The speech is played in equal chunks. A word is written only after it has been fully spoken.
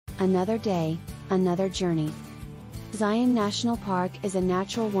Another day, another journey. Zion National Park is a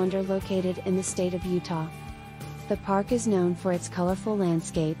natural wonder located in the state of Utah. The park is known for its colorful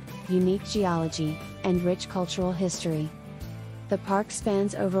landscape, unique geology, and rich cultural history. The park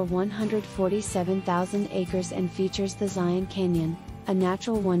spans over 147,000 acres and features the Zion Canyon, a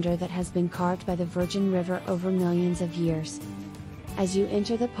natural wonder that has been carved by the Virgin River over millions of years. As you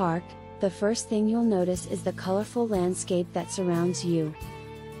enter the park, the first thing you'll notice is the colorful landscape that surrounds you.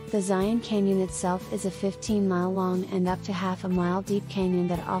 The Zion Canyon itself is a 15-mile long and up to half-a-mile deep canyon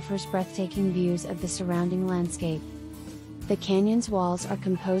that offers breathtaking views of the surrounding landscape. The canyon's walls are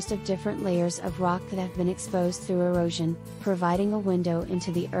composed of different layers of rock that have been exposed through erosion, providing a window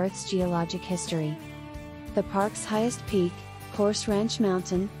into the Earth's geologic history. The park's highest peak, Horse Ranch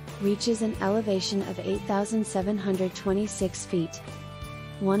Mountain, reaches an elevation of 8,726 feet.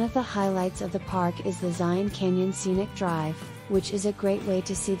 One of the highlights of the park is the Zion Canyon Scenic Drive, which is a great way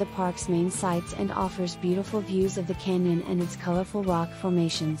to see the park's main sights and offers beautiful views of the canyon and its colorful rock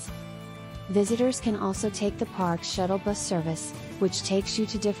formations. Visitors can also take the park's shuttle bus service, which takes you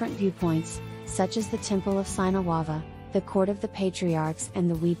to different viewpoints, such as the Temple of Sinawava, the Court of the Patriarchs and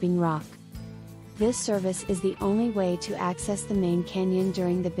the Weeping Rock. This service is the only way to access the main canyon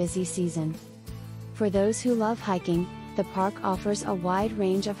during the busy season. For those who love hiking, the park offers a wide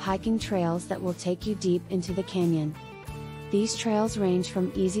range of hiking trails that will take you deep into the canyon. These trails range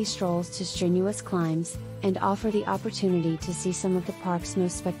from easy strolls to strenuous climbs, and offer the opportunity to see some of the park's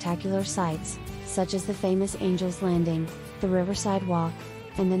most spectacular sights, such as the famous Angel's Landing, the Riverside Walk,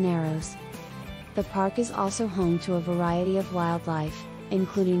 and the Narrows. The park is also home to a variety of wildlife,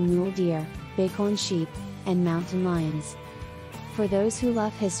 including mule deer, bighorn sheep, and mountain lions. For those who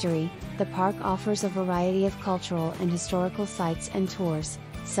love history, the park offers a variety of cultural and historical sites and tours,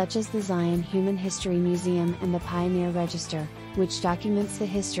 such as the Zion Human History Museum and the Pioneer Register, which documents the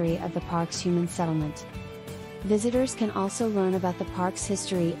history of the park's human settlement. Visitors can also learn about the park's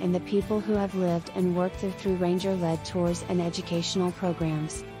history and the people who have lived and worked there through ranger-led tours and educational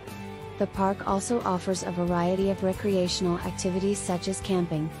programs. The park also offers a variety of recreational activities such as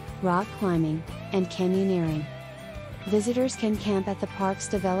camping, rock climbing, and canyoneering. Visitors can camp at the park's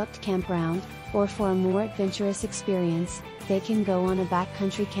developed campground, or for a more adventurous experience, they can go on a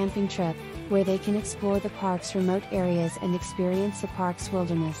backcountry camping trip, where they can explore the park's remote areas and experience the park's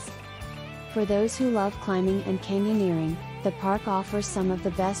wilderness. For those who love climbing and canyoneering, the park offers some of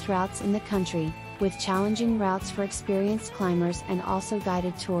the best routes in the country, with challenging routes for experienced climbers and also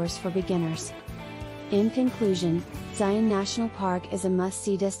guided tours for beginners. In conclusion, Zion National Park is a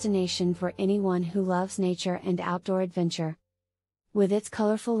must-see destination for anyone who loves nature and outdoor adventure. With its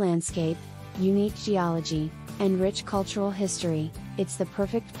colorful landscape, unique geology, and rich cultural history, it's the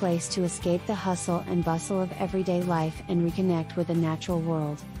perfect place to escape the hustle and bustle of everyday life and reconnect with the natural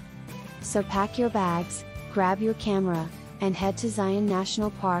world. So pack your bags, grab your camera, and head to Zion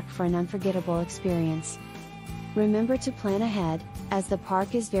National Park for an unforgettable experience. Remember to plan ahead, as the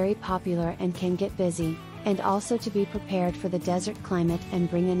park is very popular and can get busy, and also to be prepared for the desert climate and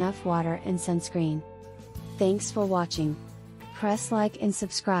bring enough water and sunscreen. Thanks for watching. Press like and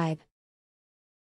subscribe.